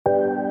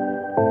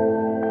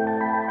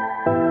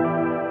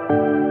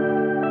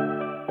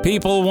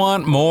People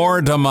want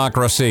more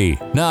democracy,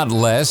 not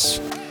less.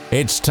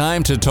 It's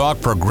time to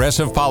talk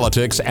progressive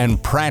politics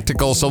and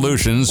practical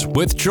solutions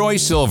with Joy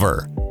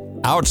Silver.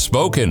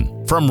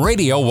 Outspoken from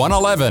Radio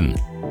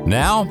 111.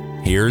 Now,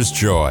 here's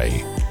Joy.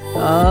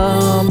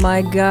 Oh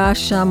my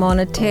gosh, I'm on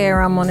a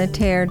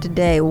tear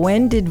today.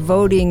 When did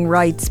voting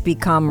rights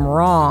become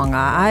wrong?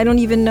 I don't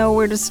even know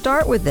where to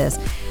start with this.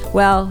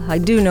 Well, I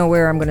do know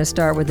where I'm going to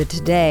start with it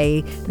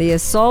today. The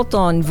assault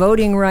on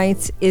voting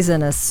rights is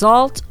an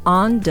assault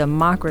on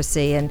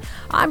democracy. And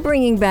I'm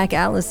bringing back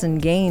Allison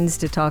Gaines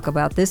to talk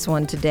about this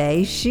one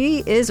today.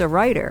 She is a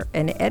writer,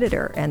 an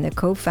editor, and the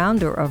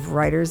co-founder of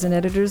Writers and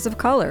Editors of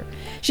Color.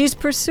 She's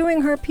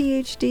pursuing her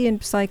PhD in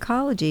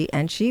psychology,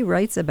 and she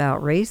writes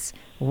about race,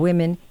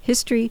 women,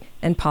 history,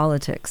 and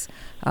politics.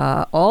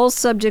 All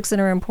subjects that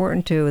are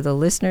important to the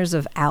listeners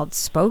of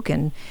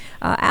Outspoken.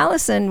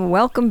 Allison,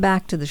 welcome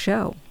back to the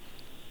show.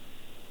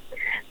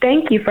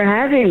 Thank you for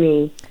having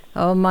me.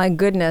 Oh my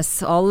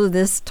goodness, all of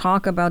this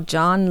talk about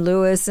John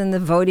Lewis and the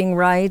voting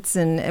rights,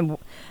 and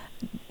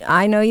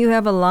I know you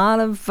have a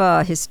lot of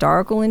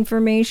historical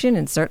information,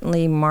 and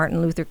certainly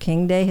Martin Luther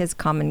King Day has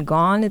come and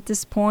gone at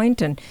this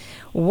point. And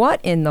what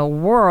in the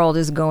world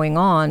is going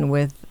on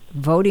with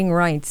voting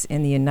rights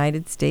in the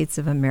United States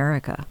of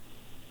America?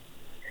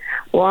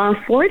 Well,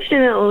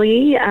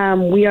 unfortunately,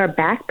 we are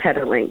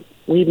backpedaling.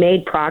 We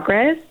made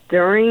progress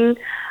during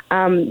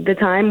the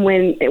time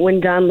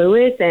when John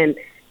Lewis and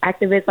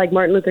activists like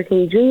Martin Luther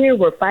King Jr.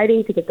 were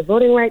fighting to get the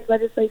voting rights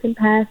legislation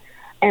passed,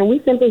 and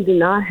we simply do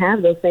not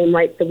have those same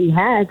rights that we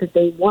had that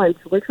they won.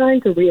 So we're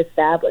trying to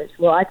reestablish.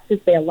 Well, I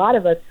should say a lot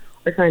of us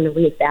are trying to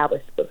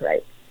reestablish those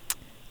rights.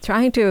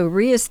 Trying to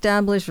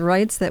reestablish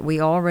rights that we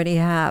already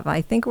have.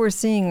 I think we're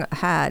seeing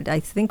that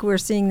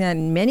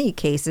in many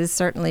cases.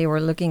 Certainly we're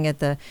looking at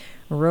the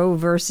Roe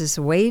versus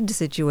Wade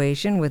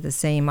situation with the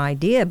same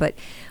idea. But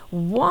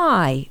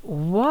why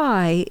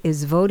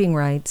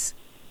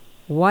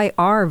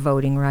are voting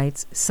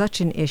rights such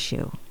an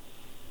issue?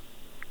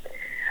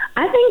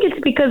 I think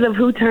it's because of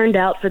who turned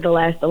out for the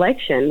last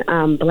election.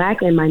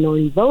 Black and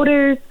minority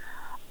voters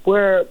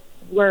were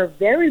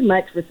very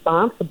much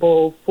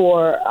responsible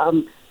for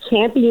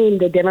championing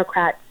the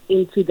Democrats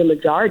into the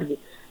majority.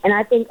 And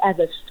I think as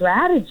a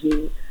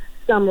strategy,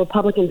 some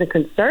Republicans and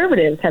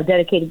conservatives have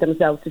dedicated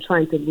themselves to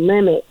trying to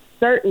limit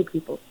certain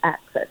people's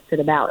access to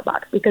the ballot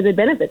box because it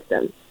benefits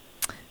them.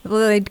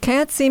 Well, they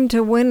can't seem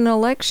to win an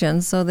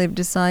election, so they've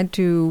decided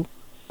to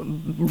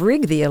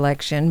rig the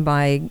election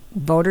by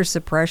voter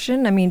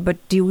suppression. I mean,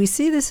 but do we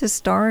see this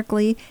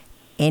historically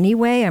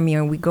anyway? I mean,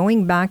 are we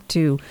going back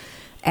to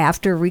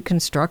after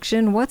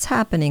Reconstruction? What's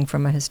happening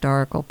from a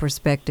historical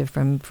perspective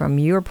from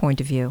your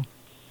point of view?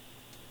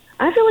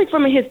 I feel like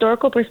from a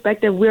historical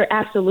perspective, we're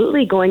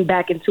absolutely going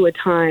back into a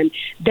time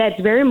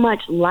that's very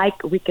much like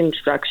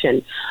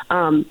Reconstruction.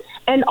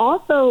 And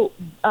also,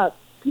 a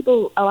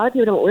lot of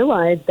people don't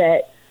realize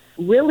that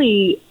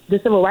really the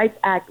Civil Rights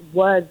Act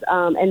was,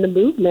 and the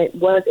movement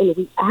was in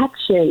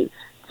reaction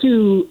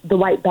to the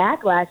white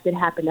backlash that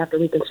happened after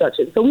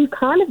Reconstruction. So we've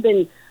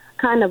been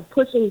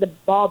pushing the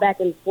ball back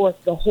and forth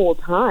the whole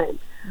time.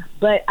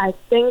 But I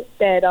think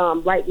that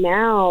right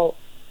now,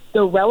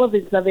 the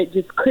relevance of it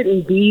just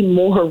couldn't be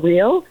more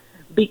real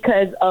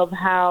because of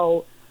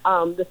how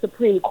the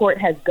Supreme Court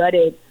has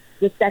gutted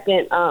the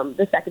second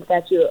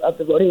statute of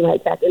the Voting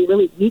Rights Act and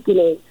really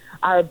weakening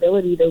our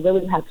ability to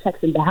really have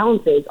checks and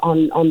balances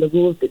on the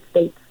rules that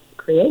states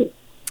create.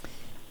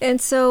 And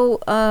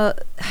so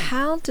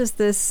how does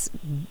this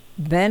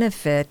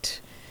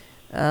benefit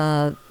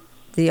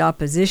the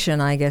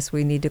opposition, I guess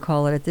we need to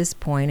call it at this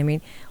point? I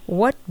mean,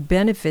 what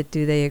benefit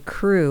do they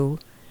accrue,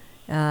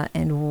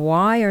 and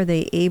why are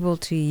they able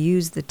to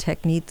use the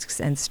techniques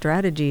and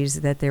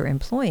strategies that they're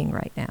employing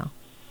right now?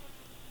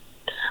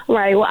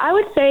 Right. Well, I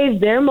would say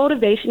their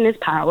motivation is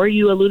power.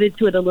 You alluded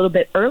to it a little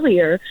bit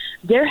earlier.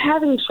 They're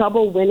having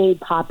trouble winning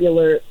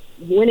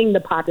the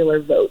popular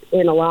vote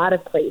in a lot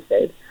of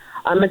places,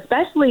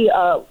 especially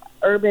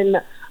urban,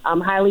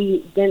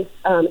 highly dense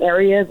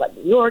areas like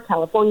New York,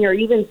 California, or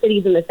even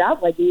cities in the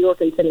South like New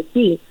York and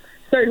Tennessee.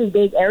 Certain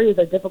big areas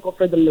are difficult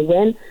for them to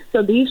win.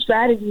 So these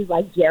strategies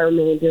like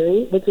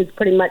gerrymandering, which is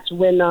pretty much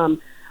when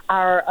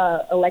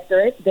our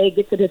electorate, they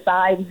get to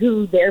decide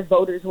who their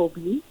voters will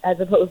be as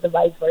opposed to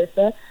vice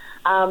versa.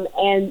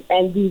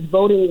 And these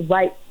voting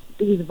blocks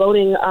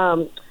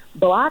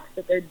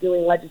that they're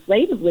doing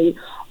legislatively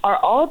are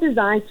all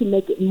designed to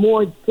make it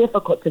more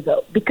difficult to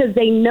vote because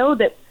they know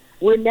that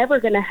we're never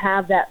going to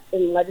have that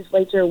in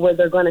legislature where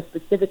they're going to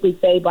specifically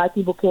say Black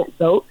people can't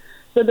vote.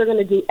 So they're going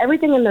to do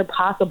everything in their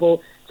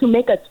possible to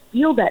make us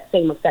feel that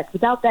same effect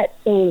without that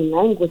same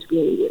language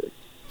being used.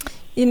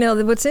 You know,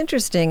 what's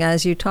interesting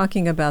as you're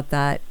talking about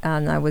that,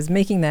 and I was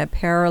making that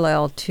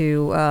parallel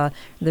to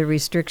the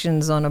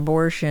restrictions on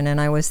abortion, and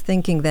I was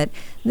thinking that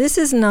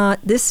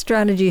this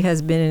strategy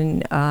has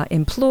been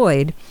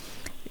employed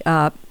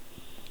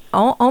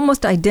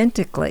almost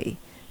identically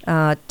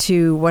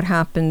to what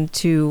happened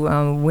to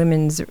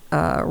women's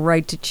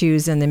right to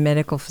choose and the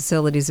medical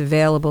facilities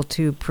available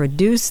to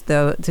produce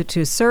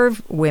to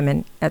serve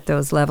women at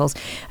those levels.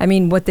 I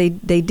mean, what they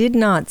did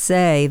not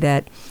say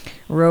that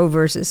Roe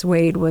versus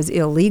Wade was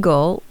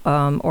illegal,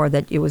 or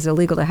that it was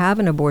illegal to have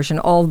an abortion,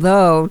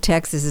 although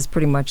Texas is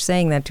pretty much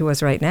saying that to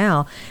us right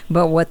now.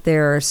 But what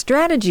their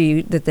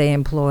strategy that they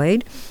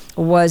employed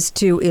was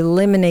to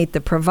eliminate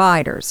the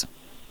providers.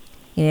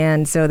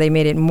 And so they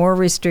made it more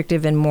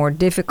restrictive and more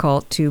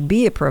difficult to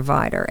be a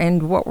provider.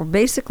 And what we're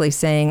basically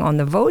saying on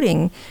the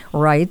voting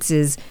rights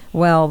is,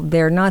 well,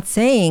 they're not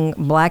saying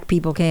black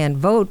people can't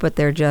vote, but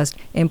they're just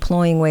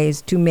employing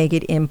ways to make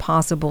it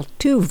impossible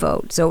to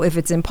vote. So if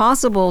it's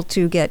impossible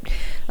to get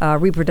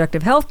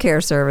reproductive health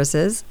care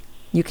services,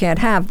 you can't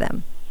have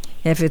them.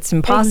 If it's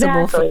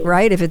impossible,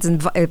 Exactly. if it's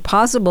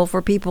impossible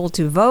for people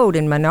to vote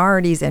and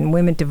minorities and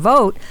women to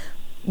vote,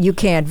 you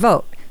can't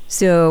vote.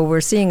 So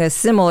we're seeing a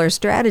similar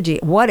strategy.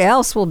 What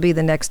else will be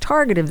the next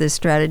target of this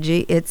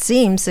strategy? It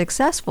seems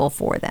successful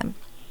for them.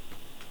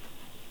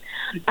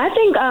 I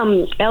think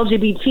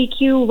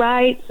LGBTQ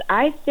rights,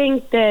 I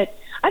think the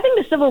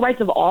civil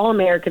rights of all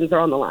Americans are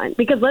on the line.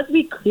 Because let's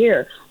be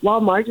clear, while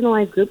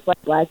marginalized groups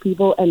like black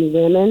people and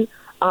women,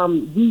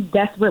 we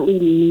desperately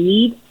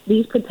need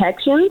these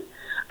protections.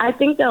 I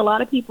think that a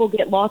lot of people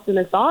get lost in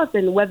the sauce,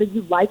 and whether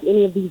you like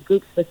any of these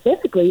groups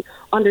specifically,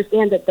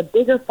 understand that the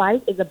bigger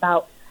fight is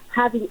about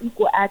having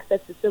equal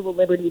access to civil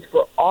liberties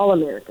for all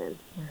Americans.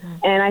 Mm-hmm.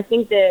 And I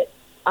think that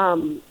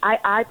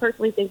I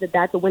personally think that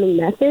that's a winning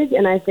message,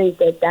 and I think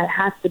that that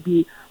has to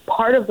be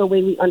part of the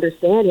way we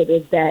understand it,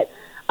 is that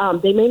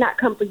they may not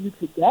come for you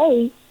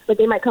today, but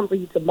they might come for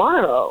you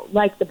tomorrow,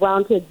 like the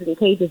brown kids in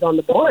cages on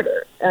the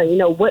border.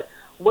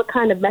 What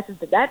kind of message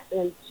does that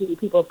send to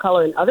people of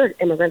color and other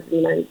immigrants in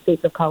the United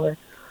States of color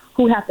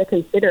who have to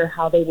consider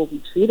how they will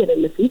be treated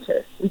in the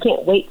future? We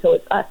can't wait till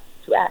it's us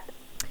to act.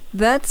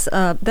 That's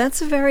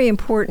a very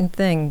important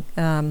thing,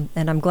 and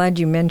I'm glad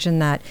you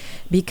mentioned that,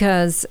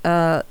 because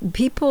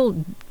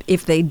people,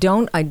 if they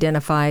don't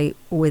identify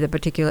with a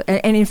particular,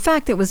 and in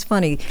fact, it was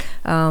funny.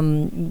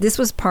 This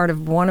was part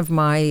of one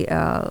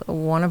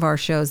of our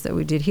shows that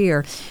we did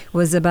here,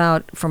 was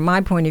about, from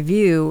my point of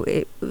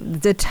view,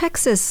 the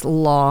Texas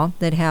law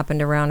that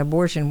happened around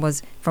abortion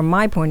was, from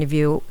my point of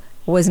view,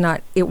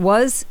 it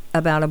was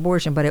about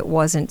abortion, but it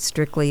wasn't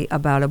strictly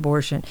about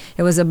abortion.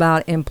 It was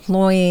about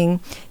employing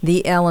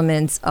the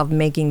elements of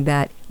making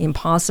that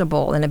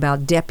impossible, and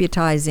about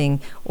deputizing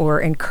or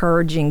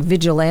encouraging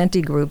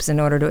vigilante groups in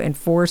order to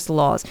enforce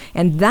laws.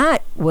 And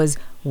that was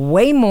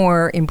way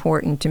more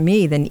important to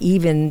me than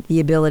even the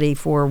ability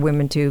for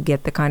women to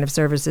get the kind of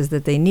services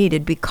that they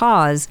needed,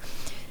 because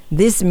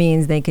this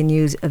means they can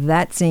use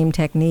that same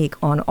technique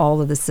on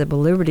all of the civil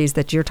liberties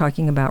that you're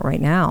talking about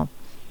right now.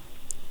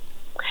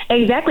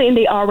 Exactly, and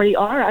they already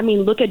are. I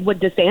mean, look at what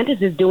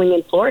DeSantis is doing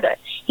in Florida.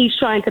 He's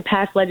trying to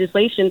pass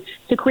legislation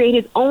to create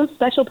his own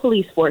special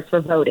police force for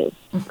voting.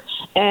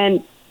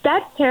 And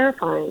that's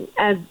terrifying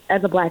as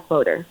a black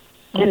voter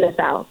in the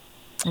South,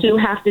 to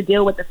have to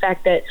deal with the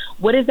fact that,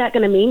 what is that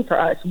going to mean for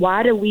us?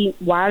 Why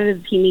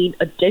does he need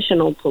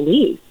additional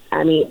police?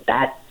 I mean,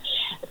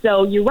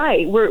 so you're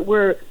right.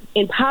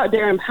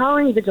 They're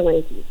empowering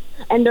vigilantes.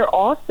 And they're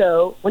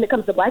also, when it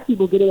comes to black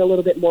people, getting a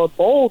little bit more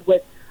bold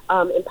with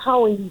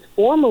empowering these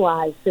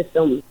formalized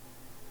systems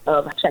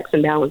of checks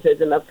and balances,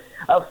 and of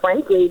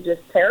frankly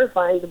just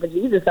terrifying the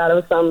bejesus out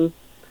of some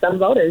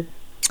voters.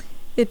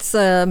 It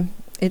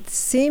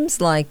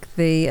seems like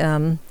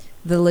the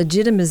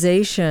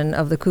legitimization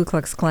of the Ku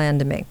Klux Klan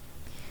to me,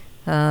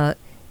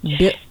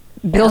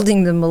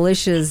 building the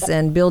militias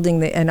and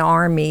building an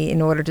army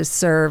in order to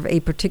serve a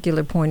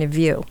particular point of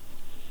view.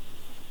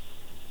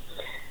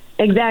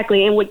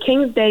 Exactly. And with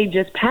King's Day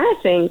just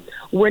passing,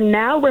 we're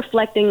now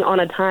reflecting on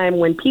a time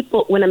when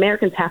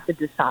Americans have to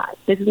decide.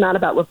 This is not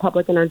about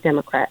Republican or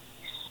Democrat,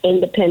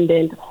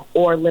 independent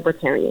or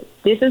libertarian.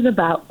 This is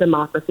about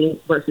democracy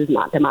versus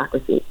not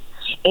democracy.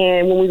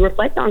 And when we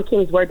reflect on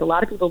King's words, a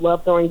lot of people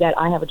love throwing that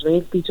 "I have a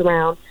dream" speech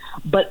around.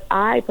 But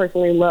I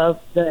personally love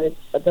the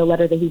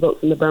letter that he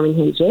wrote from the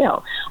Birmingham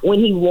jail, when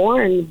he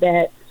warned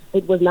that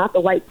it was not the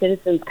white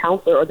citizens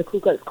counselor or the Ku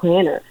Klux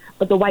Klaner,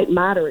 but the white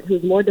moderate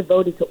who's more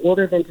devoted to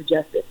order than to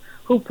justice,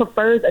 who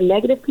prefers a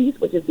negative peace,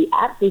 which is the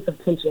absence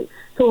of tension,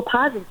 to a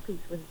positive peace,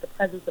 which is the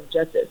presence of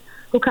justice,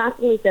 who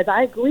constantly says,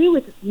 "I agree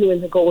with you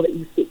in the goal that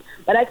you seek,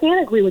 but I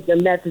can't agree with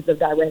your methods of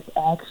direct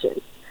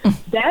action."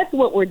 That's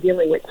what we're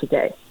dealing with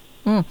today.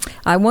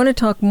 I want to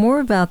talk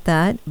more about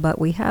that, but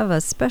we have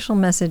a special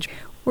message.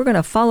 We're going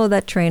to follow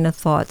that train of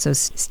thought, so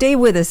stay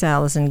with us,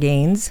 Allison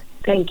Gaines.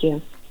 Thank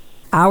you.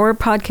 Our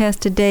podcast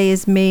today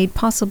is made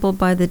possible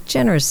by the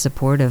generous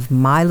support of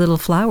My Little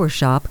Flower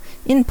Shop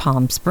in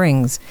Palm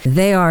Springs.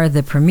 They are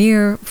the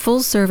premier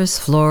full-service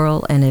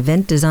floral and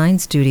event design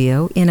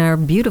studio in our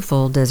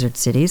beautiful desert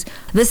cities.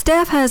 The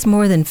staff has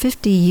more than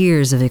 50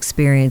 years of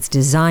experience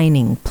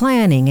designing,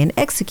 planning, and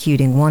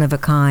executing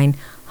one-of-a-kind,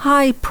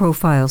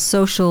 high-profile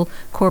social,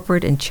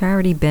 corporate, and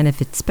charity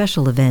benefit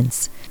special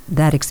events.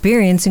 That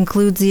experience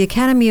includes the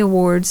Academy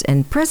Awards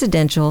and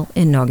presidential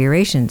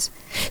inaugurations.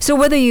 So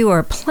whether you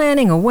are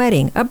planning a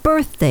wedding, a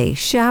birthday,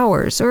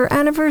 showers, or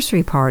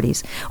anniversary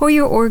parties, or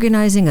you're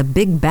organizing a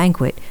big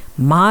banquet,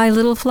 My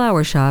Little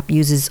Flower Shop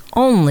uses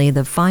only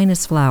the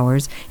finest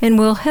flowers and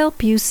will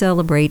help you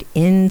celebrate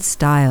in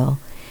style.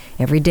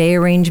 Everyday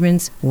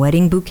arrangements,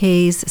 wedding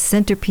bouquets,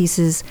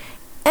 centerpieces,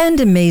 and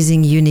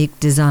amazing unique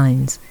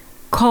designs.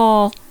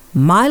 Call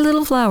My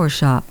Little Flower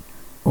Shop.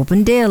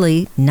 Open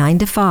daily, 9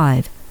 to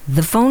 5.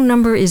 The phone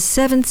number is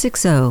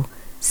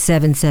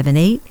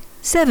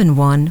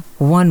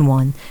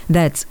 760-778-7111.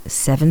 That's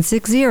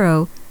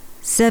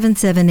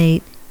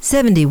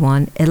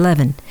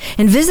 760-778-7111.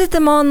 And visit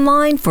them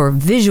online for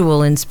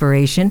visual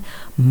inspiration,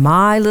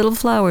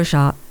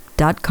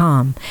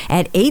 mylittleflowershop.com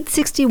at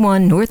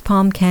 861 North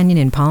Palm Canyon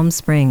in Palm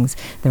Springs.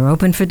 They're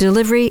open for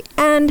delivery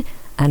and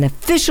an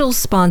official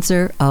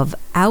sponsor of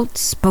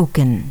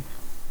Outspoken.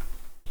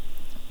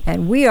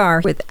 And we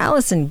are with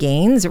Allison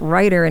Gaines,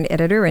 writer and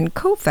editor and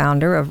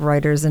co-founder of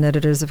Writers and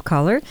Editors of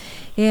Color.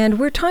 And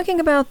we're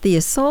talking about the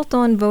assault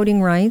on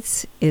voting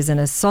rights is an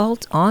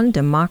assault on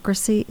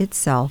democracy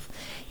itself.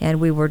 And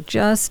we were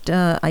just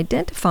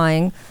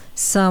identifying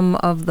some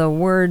of the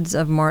words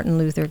of Martin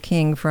Luther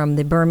King from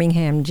the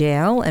Birmingham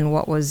jail and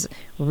what was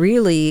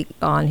really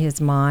on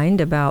his mind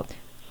about,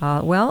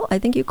 I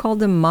think you called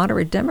them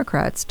moderate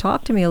Democrats.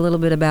 Talk to me a little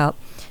bit about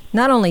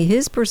not only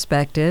his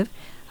perspective,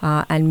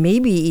 and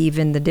maybe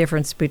even the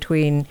difference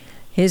between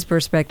his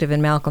perspective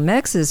and Malcolm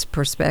X's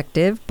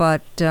perspective,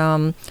 but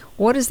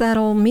what does that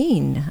all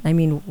mean? I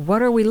mean,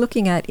 what are we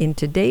looking at in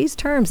today's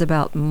terms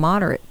about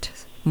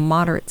moderates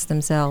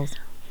themselves?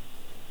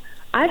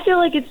 I feel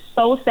like it's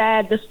so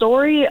sad. The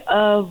story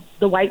of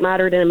the white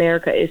moderate in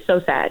America is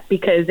so sad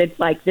because it's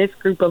like this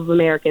group of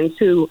Americans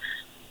who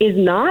is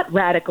not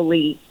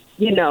radically,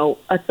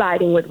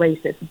 siding with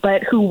racists,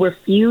 but who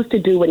refuse to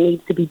do what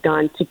needs to be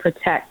done to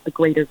protect the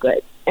greater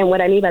good. And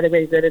what I mean by the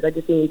greater good is I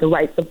just mean the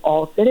rights of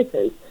all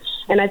citizens.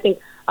 And I think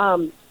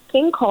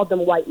King called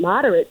them white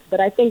moderates, but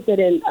I think that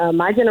in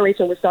my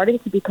generation, we're starting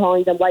to be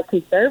calling them white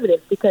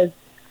conservatives because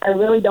I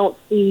really don't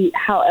see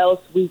how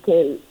else we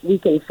can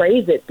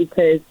phrase it,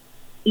 because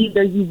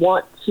either you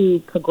want to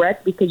progress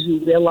because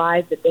you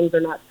realize that things are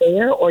not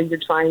fair, or you're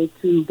trying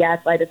to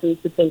gaslight us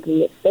into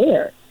thinking it's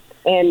fair.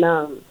 And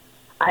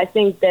I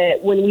think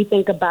that when we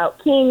think about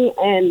King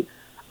and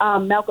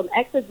Malcolm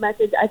X's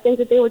message, I think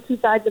that they were two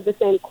sides of the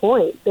same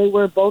coin. They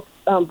were both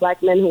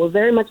black men who were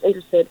very much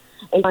interested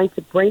in trying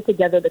to bring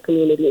together the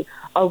community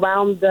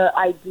around the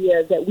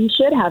idea that we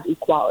should have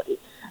equality.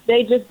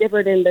 They just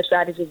differed in the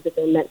strategies that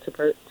they meant to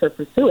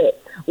pursue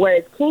it.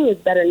 Whereas King is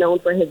better known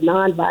for his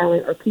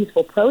nonviolent or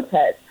peaceful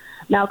protest,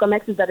 Malcolm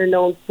X is better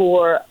known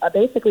for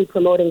basically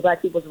promoting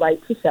black people's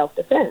right to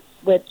self-defense,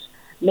 which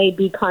may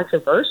be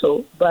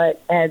controversial,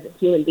 but as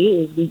human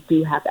beings, we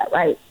do have that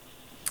right.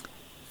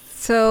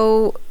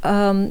 So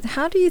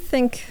how do you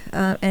think,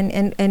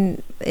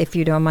 and if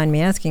you don't mind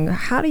me asking,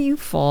 how do you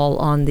fall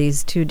on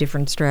these two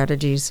different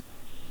strategies?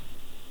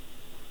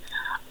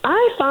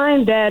 I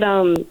find that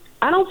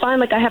I don't find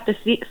like I have to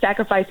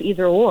sacrifice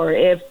either or.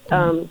 If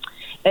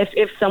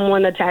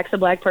someone attacks a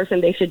black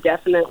person, they should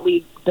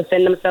definitely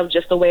defend themselves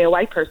just the way a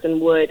white person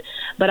would.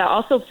 But I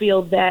also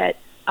feel that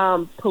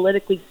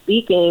politically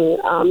speaking,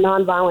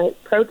 nonviolent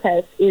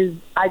protest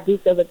I do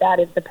feel that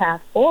is the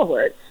path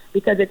forward,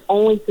 because it's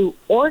only through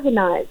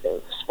organizing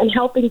and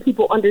helping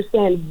people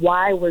understand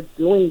why we're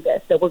doing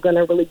this that we're going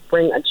to really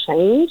bring a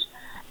change.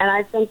 And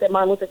I think that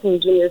Martin Luther King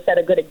Jr. set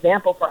a good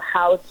example for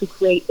how to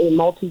create a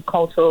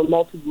multicultural,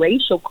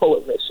 multiracial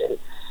coalition.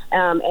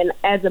 And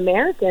as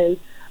Americans,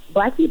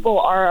 black people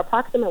are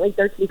approximately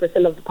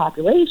 13% of the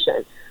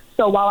population.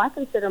 So while I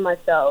consider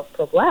myself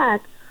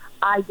pro-black,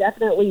 I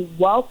definitely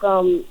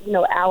welcome,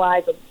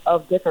 allies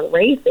of different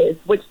races,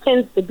 which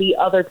tends to be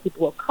other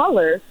people of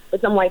color,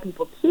 but some white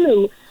people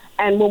too.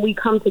 And when we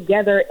come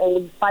together and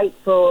we fight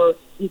for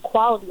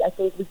equality, I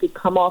think we could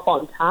come off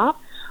on top.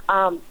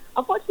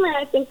 Unfortunately,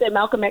 I think that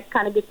Malcolm X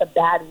kind of gets a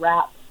bad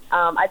rap.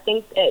 I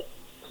think that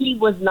he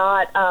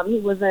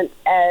wasn't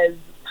as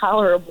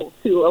tolerable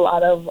to a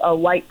lot of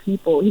white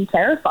people. He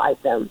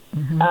terrified them.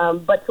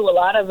 Mm-hmm. But to a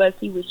lot of us,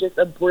 he was just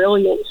a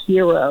brilliant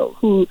hero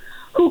who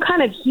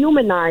kind of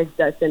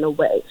humanized us in a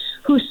way,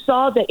 who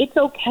saw that it's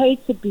okay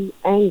to be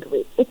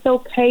angry. It's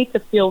okay to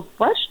feel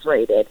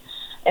frustrated.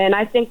 And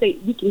I think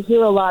that we can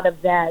hear a lot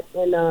of that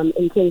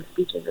in King's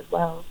speeches as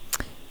well.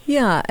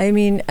 Yeah, I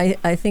mean,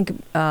 I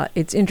think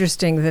it's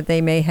interesting that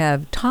they may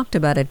have talked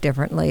about it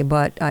differently,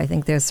 but I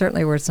think there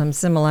certainly were some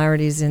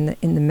similarities in the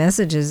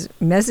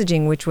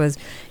messaging, which was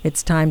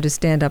it's time to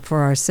stand up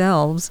for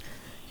ourselves.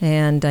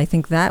 And I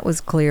think that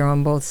was clear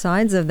on both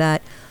sides of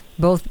that.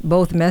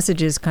 Both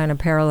messages kind of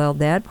paralleled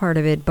that part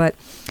of it. But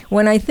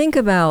when I think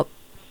about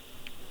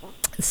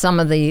some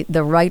of the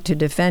right to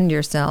defend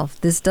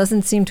yourself, this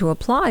doesn't seem to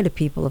apply to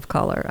people of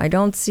color. I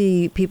don't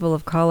see people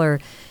of color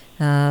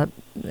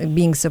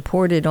being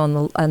supported on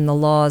the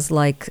laws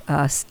like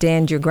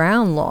stand your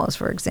ground laws,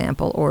 for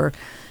example, or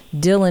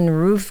Dylan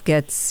Roof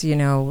gets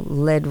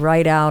led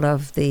right out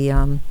of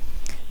the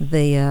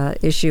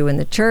issue in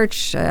the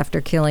church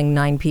after killing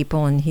 9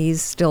 people, and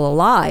he's still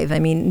alive. I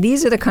mean,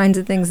 these are the kinds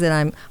of things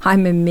that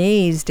I'm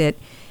amazed at.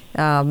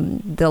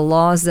 The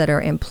laws that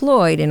are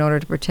employed in order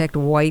to protect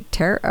white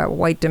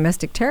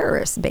domestic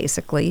terrorists,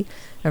 basically,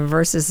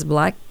 versus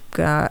black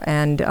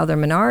and other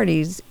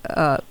minorities,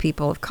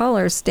 people of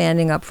color,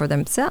 standing up for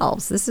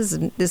themselves. This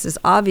is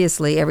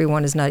obviously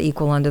everyone is not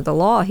equal under the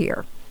law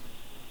here.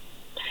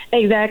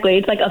 Exactly.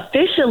 It's like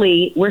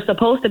officially we're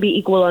supposed to be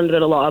equal under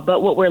the law,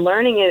 but what we're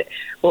learning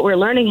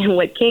and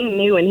what King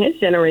knew in his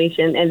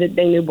generation and that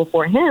they knew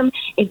before him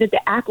is that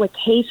the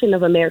application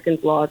of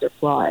Americans' laws are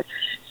flawed.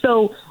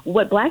 So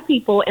what black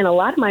people and a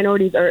lot of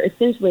minorities are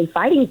essentially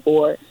fighting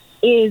for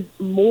is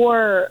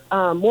more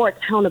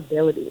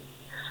accountability,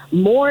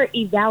 more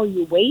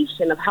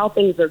evaluation of how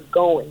things are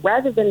going,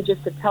 rather than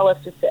just to tell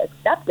us just to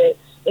accept it.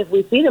 If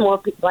we see that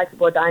more black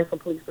people are dying from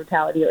police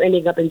brutality or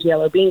ending up in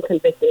jail or being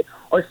convicted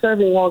or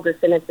serving longer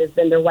sentences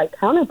than their white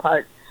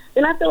counterparts,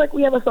 then I feel like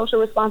we have a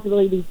social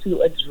responsibility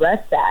to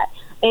address that.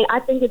 And I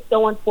think it's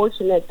so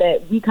unfortunate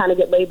that we kind of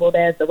get labeled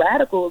as the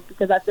radicals,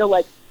 because I feel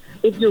like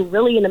if you're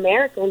really an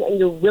American and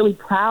you're really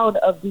proud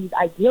of these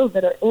ideals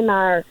that are in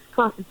our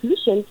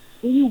Constitution,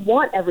 then you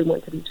want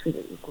everyone to be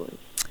treated equally.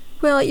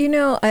 Well,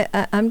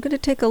 I'm going to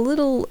take a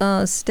little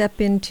step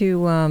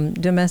into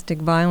domestic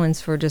violence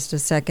for just a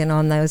second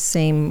on those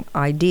same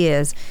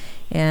ideas.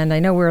 And I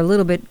know we're a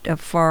little bit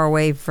far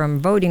away from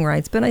voting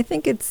rights, but I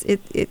think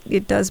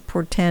it does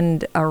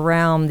portend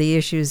around the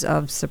issues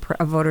of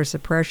voter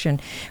suppression.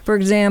 For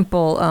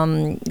example,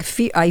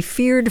 I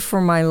feared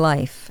for my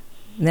life.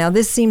 Now,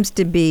 this seems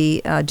to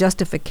be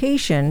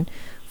justification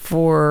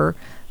for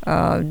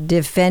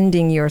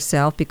defending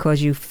yourself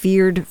because you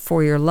feared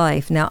for your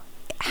life. Now,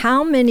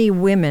 how many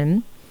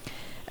women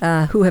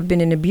who have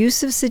been in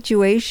abusive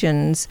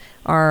situations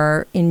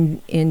are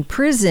in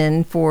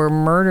prison for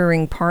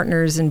murdering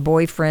partners and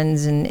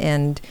boyfriends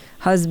and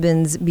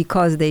husbands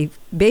because they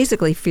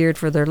basically feared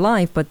for their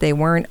life, but they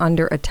weren't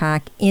under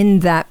attack in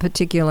that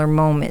particular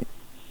moment?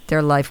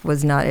 Their life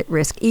was not at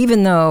risk,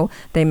 even though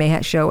they may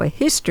show a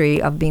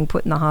history of being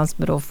put in the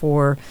hospital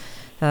for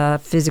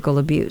physical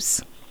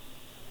abuse.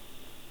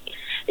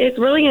 It's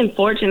really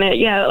unfortunate.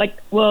 Yeah,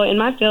 in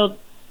my field,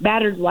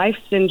 battered wife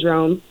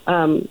syndrome,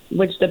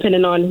 which,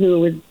 depending on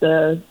who is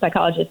the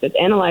psychologist that's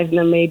analyzing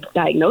them, may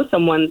diagnose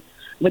someone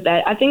with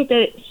that. I think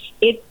that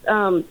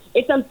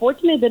it's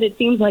unfortunate that it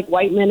seems like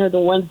white men are the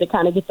ones that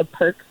kind of get the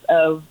perks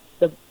of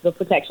the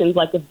protections.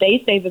 Like, if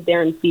they say that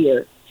they're in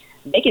fear,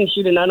 they can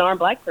shoot an unarmed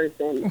black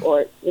person,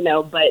 or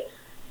but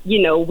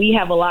we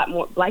have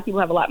black people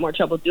have a lot more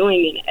trouble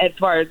doing it. As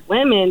far as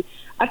women,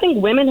 I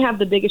think women have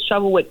the biggest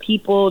trouble with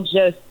people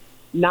just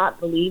not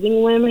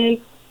believing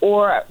women,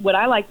 or what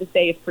I like to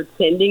say is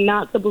pretending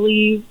not to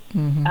believe,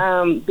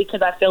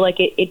 because I feel like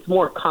it's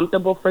more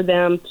comfortable for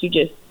them to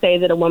just say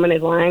that a woman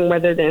is lying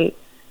rather than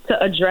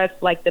to address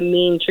like the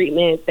mean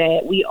treatment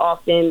that we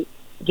often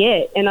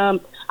get. And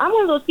I'm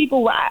one of those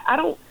people where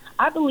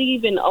I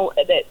believe in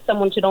that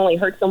someone should only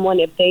hurt someone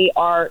if they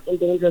are in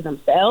danger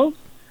themselves.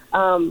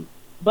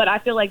 But I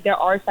feel like there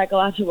are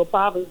psychological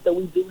problems that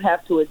we do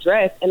have to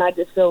address. And I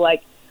just feel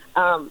like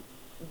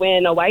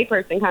when a white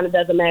person kind of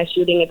does a mass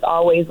shooting, it's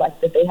always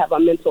like that they have a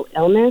mental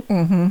illness.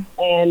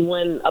 And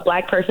when a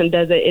black person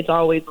does it, it's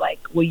always like,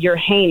 well, you're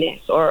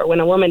heinous. Or when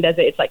a woman does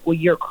it, it's like, well,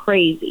 you're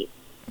crazy.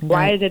 Right.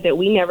 Why is it that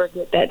we never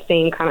get that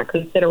same kind of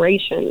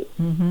consideration?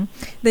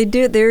 They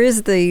do. There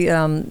is the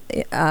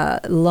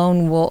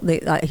lone wolf.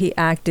 He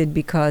acted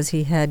because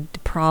he had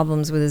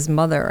problems with his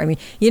mother. I mean,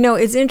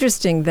 it's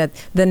interesting that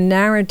the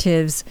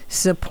narratives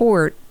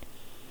support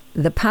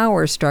the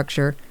power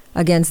structure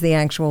against the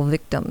actual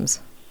victims.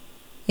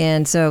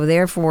 And so,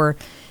 therefore,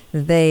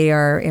 they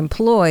are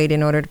employed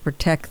in order to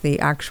protect the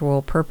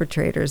actual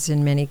perpetrators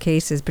in many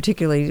cases,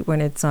 particularly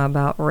when it's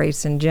about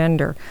race and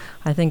gender.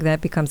 I think that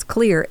becomes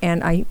clear.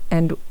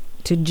 And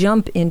to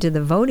jump into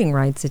the voting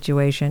rights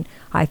situation,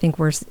 I think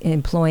we're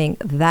employing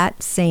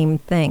that same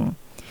thing.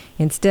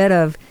 Instead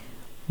of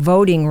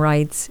voting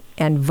rights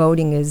and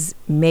voting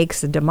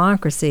makes a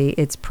democracy,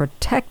 it's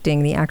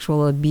protecting the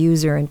actual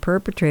abuser and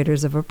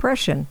perpetrators of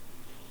oppression.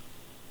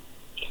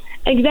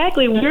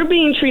 Exactly. We're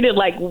being treated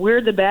like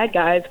we're the bad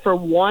guys for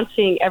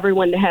wanting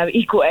everyone to have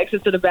equal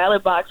access to the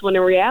ballot box, when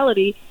in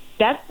reality,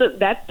 that's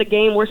the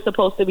game we're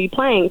supposed to be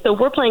playing. So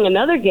if we're playing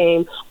another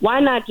game,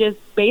 why not just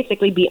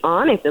basically be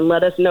honest and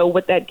let us know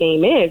what that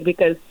game is?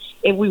 Because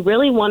if we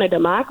really want a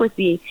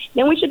democracy,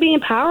 then we should be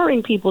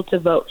empowering people to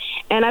vote.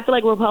 And I feel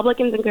like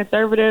Republicans and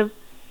conservatives,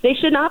 they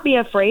should not be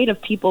afraid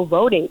of people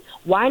voting.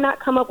 Why not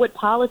come up with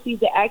policies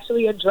that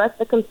actually address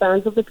the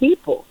concerns of the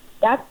people?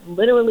 That's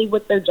literally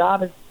what their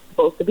job is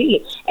supposed to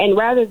be. And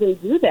rather than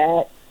do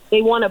that,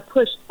 they want to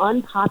push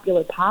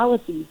unpopular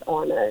policies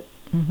on us.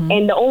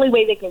 And the only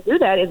way they can do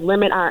that is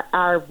limit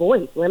our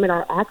voice, limit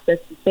our access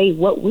to say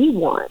what we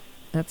want.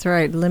 That's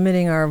right,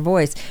 limiting our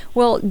voice.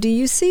 Well, do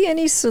you see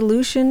any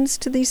solutions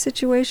to these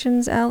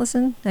situations,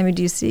 Allison? I mean,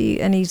 do you see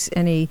any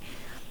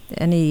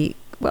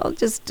well,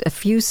 just a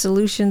few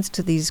solutions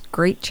to these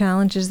great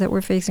challenges that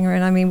we're facing right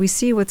now? I mean, we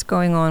see what's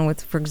going on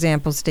with, for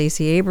example,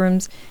 Stacey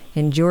Abrams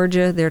in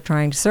Georgia. They're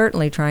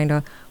certainly trying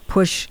to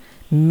push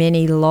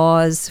many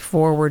laws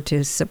forward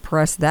to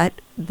suppress that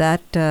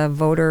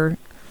voter,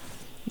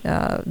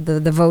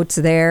 the votes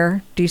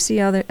there. Do you see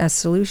a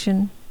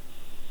solution?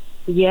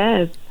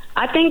 Yes.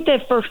 I think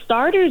that for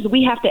starters,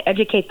 we have to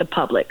educate the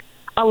public.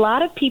 A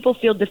lot of people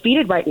feel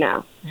defeated right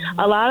now.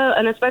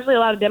 And especially a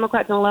lot of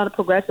Democrats and a lot of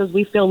progressives,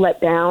 we feel let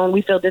down.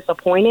 We feel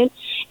disappointed.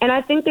 And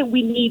I think that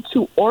we need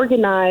to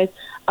organize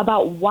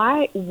about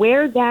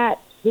where that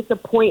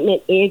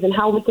disappointment is and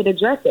how we could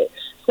address it.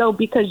 So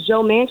because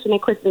Joe Manchin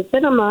and Kristen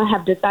Sinema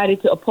have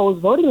decided to oppose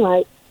voting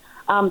rights,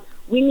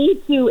 we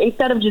need to,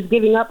 instead of just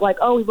giving up like,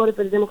 oh, we voted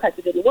for the Democrats,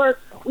 it didn't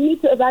work, we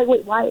need to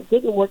evaluate why it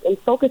didn't work and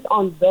focus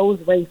on those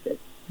races.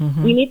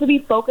 We need to be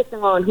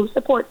focusing on who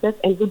supports us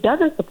and who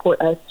doesn't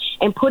support us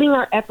and putting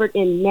our effort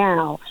in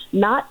now,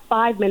 not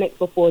 5 minutes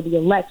before the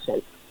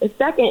election. The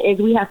second is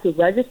we have to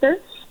register,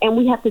 and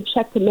we have to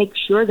check to make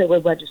sure that we're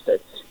registered,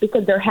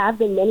 because there have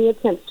been many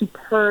attempts to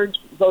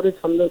purge voters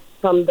from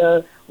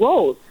the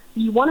rolls.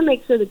 You want to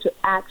make sure that you're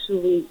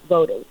actually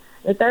voting.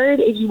 The third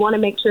is you want to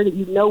make sure that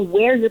you know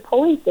where your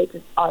polling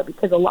stations are,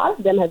 because a lot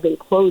of them have been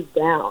closed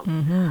down.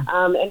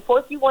 And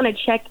fourth, you want to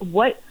check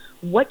what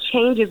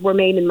changes were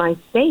made in my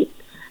state.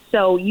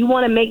 So you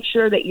want to make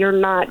sure that you're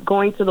not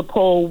going to the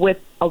poll with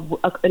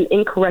an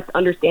incorrect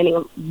understanding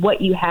of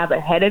what you have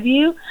ahead of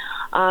you.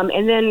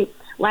 And then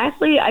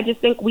lastly, I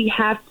just think we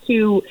have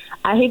to,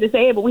 I hate to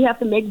say it, but we have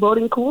to make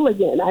voting cool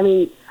again. I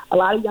mean, a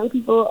lot of young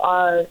people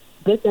are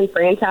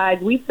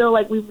disenfranchised. We feel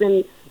like we've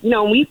been,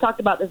 we've talked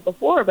about this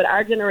before, but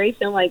our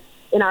generation, like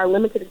in our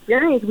limited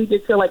experience, we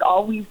just feel like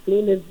all we've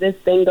seen is this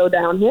thing go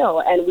downhill.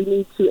 And we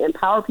need to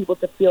empower people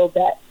to feel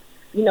that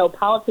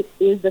politics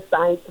is the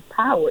science of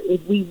power.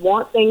 If we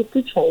want things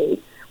to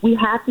change, we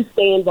have to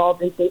stay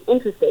involved and stay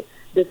interested,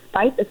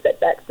 despite the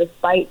setbacks,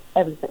 despite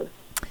everything.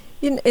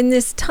 In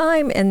this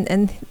time,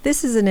 and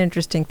this is an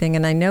interesting thing,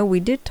 and I know we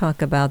did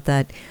talk about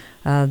that,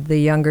 the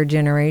younger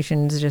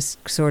generations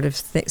just sort of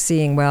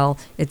seeing, well,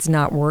 it's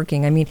not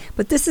working. I mean,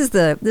 but this is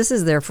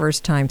their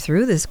first time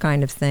through this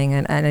kind of thing,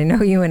 and I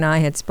know you and I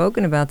had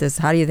spoken about this.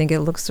 How do you think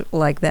it looks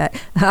like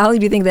that? How do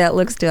you think that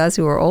looks to us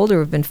who are older,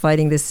 who've been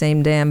fighting this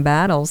same damn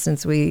battle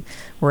since we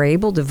were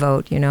able to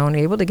vote, and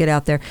able to get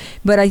out there?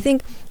 But I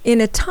think in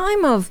a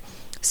time of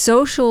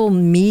social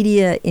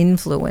media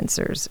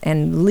influencers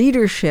and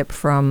leadership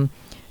from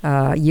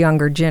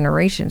younger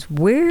generations,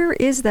 where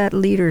is that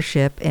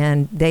leadership?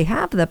 And they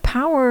have the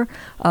power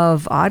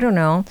of, I don't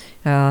know,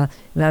 a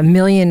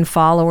million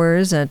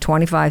followers,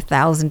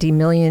 25,000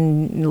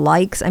 million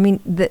likes. I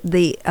mean,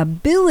 the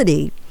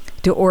ability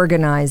to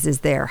organize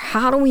is there.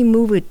 How do we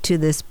move it to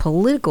this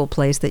political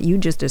place that you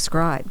just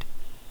described?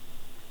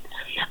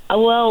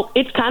 Well,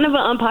 it's kind of an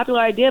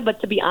unpopular idea,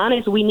 but to be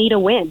honest, we need a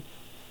win.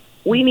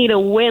 We need a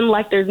win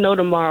like there's no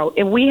tomorrow.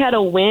 If we had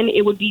a win,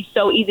 it would be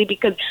so easy,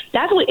 because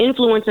that's what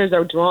influencers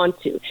are drawn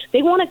to.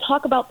 They want to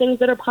talk about things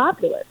that are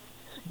popular.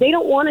 They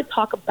don't want to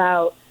talk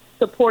about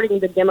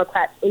supporting the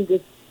Democrats in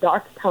this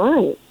dark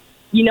time.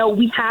 We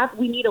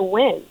need a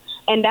win.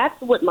 And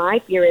that's what my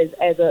fear is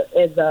as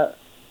an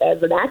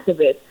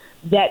activist,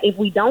 that if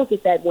we don't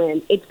get that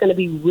win, it's going to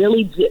be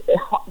really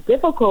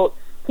difficult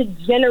to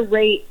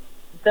generate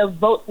the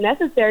votes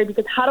necessary,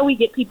 because how do we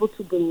get people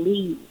to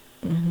believe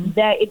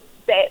that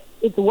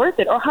it's worth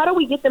it? Or how do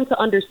we get them to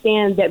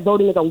understand that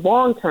voting is a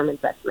long-term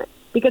investment?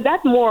 Because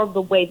that's more of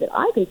the way that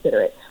I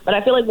consider it. But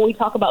I feel like when we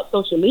talk about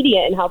social media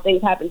and how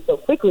things happen so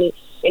quickly,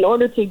 in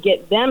order to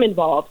get them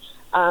involved,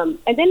 and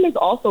then there's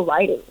also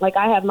writing. Like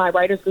I have my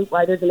writers group,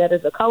 Writers and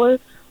Editors of Color.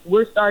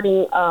 We're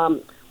starting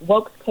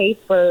Woke's Case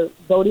for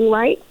Voting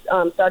Rights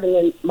starting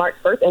in March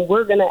 1st. And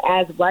we're going to,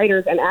 as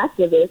writers and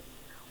activists,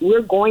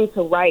 we're going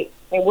to write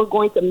and we're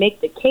going to make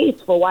the case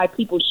for why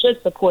people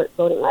should support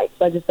voting rights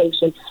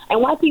legislation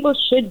and why people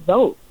should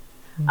vote.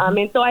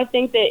 And so I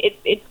think that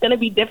it's going to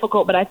be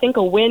difficult, but I think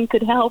a win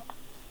could help.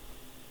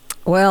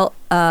 Well,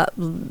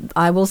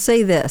 I will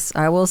say this.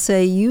 I will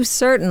say you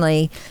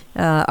certainly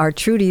are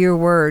true to your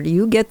word.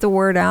 You get the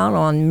word out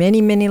on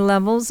many, many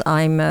levels.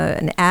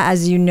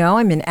 As you know,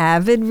 I'm an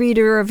avid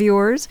reader of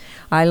yours.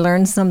 I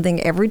learn something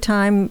every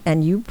time,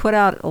 and you put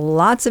out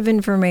lots of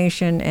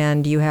information,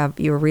 and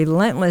you're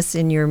relentless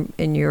in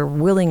your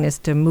willingness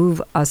to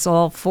move us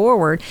all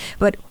forward.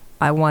 But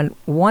I want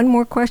one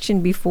more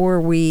question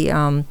before we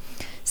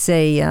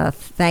say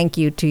thank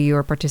you to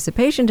your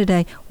participation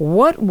today.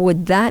 What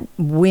would that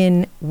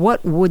win?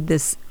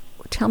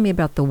 Tell me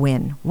about the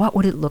win. What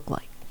would it look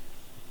like?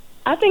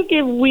 I think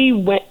if we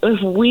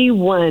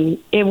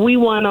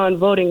won on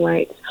voting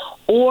rights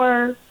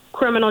or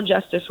criminal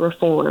justice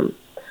reform,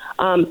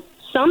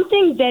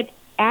 something that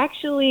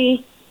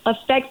actually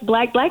affects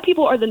black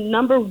people are the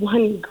number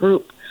one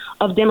group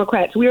of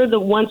Democrats. We are the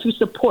ones who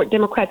support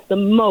Democrats the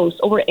most,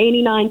 over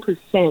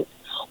 89%.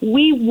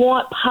 We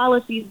want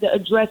policies that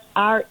address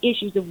our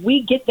issues. If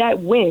we get that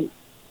win,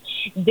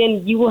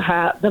 then you will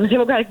have the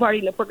Democratic Party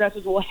and the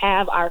progressives will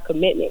have our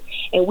commitment,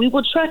 and we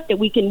will trust that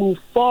we can move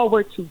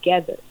forward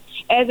together.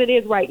 As it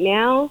is right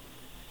now,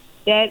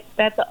 that's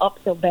an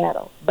uphill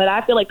battle. But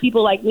I feel like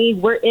people like me,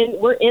 we're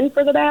in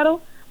for the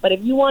battle. But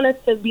if you want us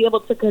to be able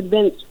to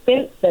convince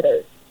fence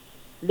sitters,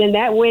 then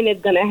that win is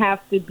going to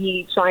have to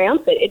be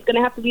triumphant. It's going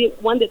to have to be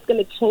one that's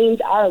going to change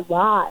our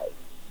lives.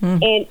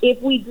 And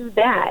if we do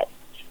that,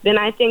 then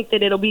I think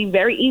that it'll be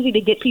very easy to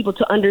get people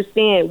to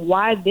understand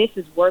why this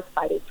is worth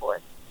fighting for.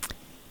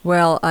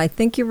 Well, I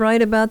think you're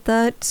right about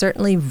that.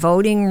 Certainly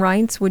voting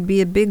rights would be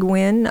a big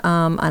win.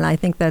 And I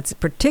think that's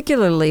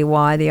particularly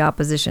why the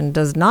opposition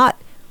does not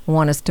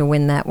want us to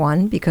win that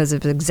one, because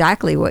of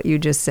exactly what you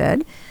just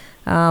said.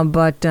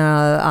 But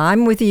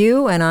I'm with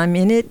you, and I'm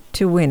in it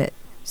to win it.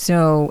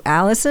 So,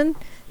 Allison,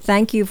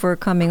 thank you for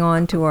coming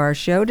on to our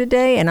show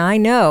today. And I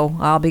know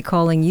I'll be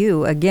calling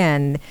you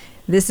again.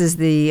 This is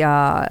the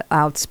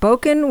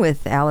Outspoken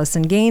with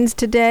Allison Gaines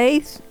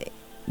today.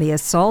 The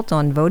assault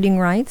on voting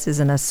rights is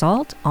an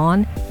assault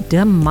on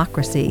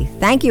democracy.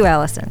 Thank you,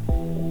 Allison.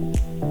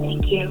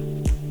 Thank you.